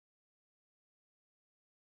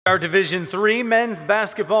Our Division III men's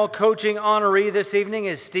basketball coaching honoree this evening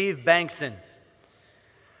is Steve Bankson.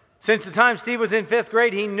 Since the time Steve was in 5th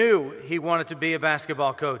grade, he knew he wanted to be a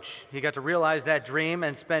basketball coach. He got to realize that dream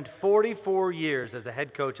and spent 44 years as a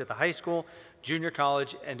head coach at the high school, junior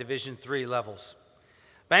college, and Division III levels.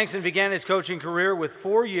 Bankson began his coaching career with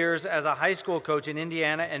 4 years as a high school coach in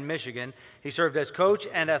Indiana and Michigan. He served as coach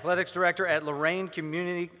and athletics director at Lorain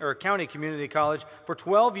County Community College for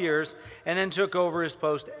 12 years and then took over his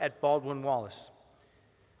post at Baldwin, Wallace.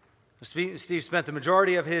 Steve spent the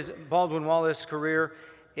majority of his Baldwin Wallace career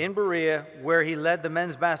in Berea, where he led the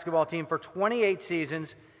men's basketball team for 28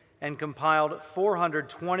 seasons and compiled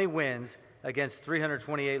 420 wins against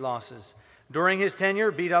 328 losses. During his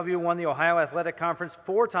tenure, BW won the Ohio Athletic Conference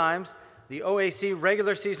 4 times, the OAC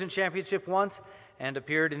regular season championship once, and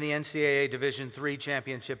appeared in the NCAA Division III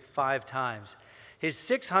championship 5 times. His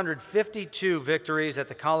 652 victories at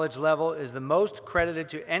the college level is the most credited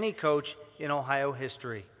to any coach in Ohio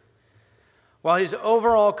history. While his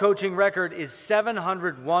overall coaching record is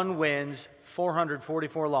 701 wins,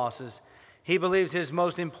 444 losses, he believes his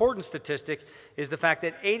most important statistic is the fact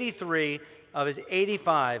that 83 of his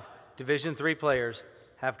 85 Division III players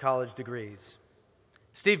have college degrees.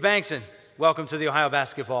 Steve Bankson, welcome to the Ohio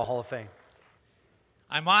Basketball Hall of Fame.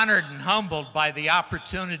 I'm honored and humbled by the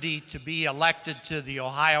opportunity to be elected to the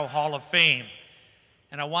Ohio Hall of Fame.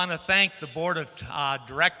 And I want to thank the Board of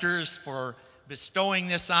Directors for bestowing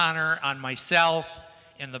this honor on myself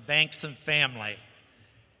and the Bankson family.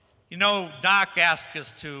 You know, Doc asked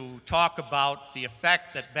us to talk about the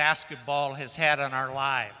effect that basketball has had on our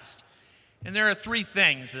lives. And there are 3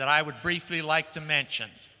 things that I would briefly like to mention.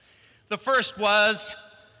 The first was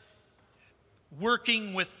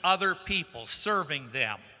working with other people, serving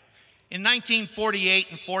them. In 1948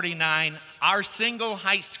 and 49, our single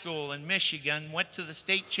high school in Michigan went to the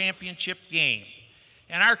state championship game.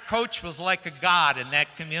 And our coach was like a god in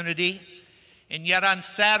that community. And yet on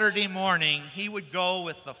Saturday morning, he would go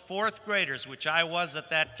with the 4th graders, which I was at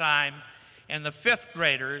that time, and the 5th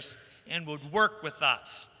graders, and would work with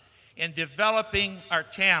us in developing our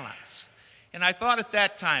talents. And I thought at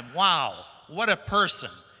that time, wow, what a person.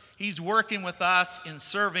 He's working with us in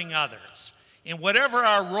serving others. And whatever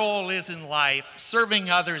our role is in life, serving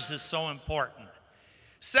others is so important.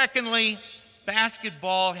 Secondly,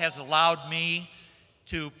 basketball has allowed me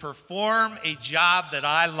to perform a job that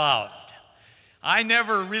I loved. I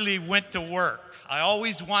never really went to work. I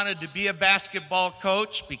always wanted to be a basketball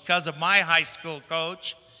coach because of my high school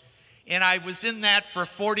coach. And I was in that for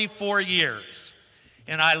 44 years.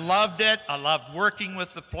 And I loved it. I loved working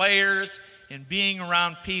with the players and being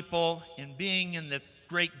around people and being in the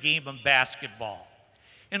great game of basketball.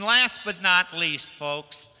 And last but not least,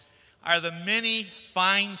 folks, are the many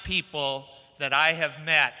fine people that I have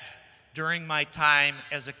met during my time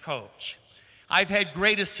as a coach. I've had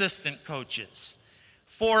great assistant coaches.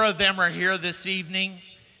 4 of them are here this evening: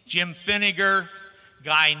 Jim Finnegar,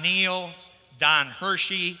 Guy Neal, Don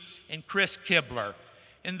Hershey, and Chris Kibler.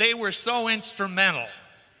 And they were so instrumental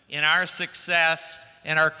in our success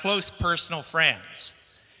and our close personal friends.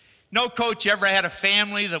 No coach ever had a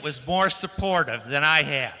family that was more supportive than I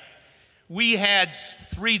had. We had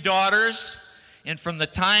 3 daughters, and from the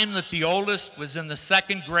time that the oldest was in the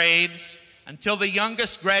 2nd grade until the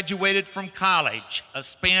youngest graduated from college, a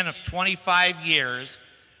span of 25 years,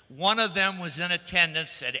 one of them was in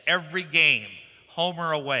attendance at every game, home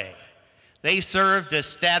or away. They served as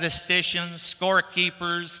statisticians,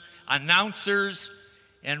 scorekeepers, announcers,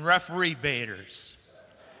 and referee baiters.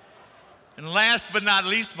 And last but not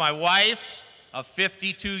least, my wife of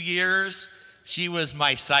 52 years, she was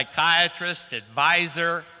my psychiatrist,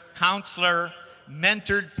 advisor, counselor,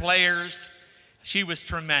 mentored players. She was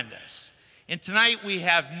tremendous. And tonight we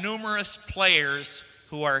have numerous players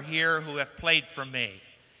who are here who have played for me.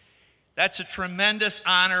 That's a tremendous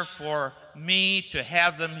honor for me to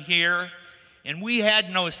have them here. And we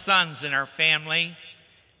had no sons in our family,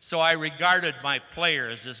 so I regarded my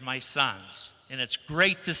players as my sons. And it's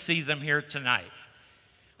great to see them here tonight.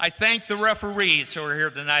 I thank the referees who are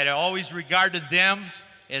here tonight. I always regarded them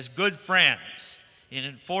as good friends. And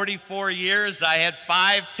in 44 years, I had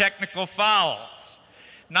 5 technical fouls.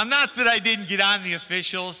 Now, not that I didn't get on the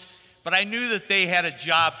officials, but I knew that they had a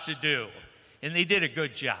job to do, and they did a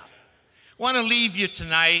good job. I want to leave you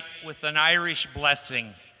tonight with an Irish blessing.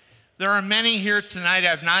 There are many here tonight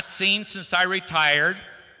I've not seen since I retired,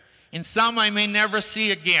 and some I may never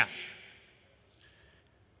see again.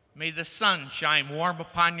 May the sun shine warm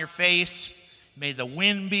upon your face. May the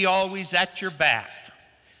wind be always at your back.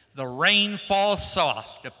 The rain fall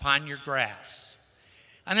soft upon your grass.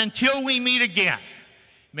 And until we meet again,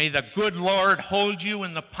 May the good Lord hold you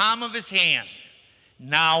in the palm of his hand,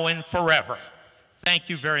 now and forever. Thank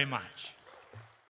you very much.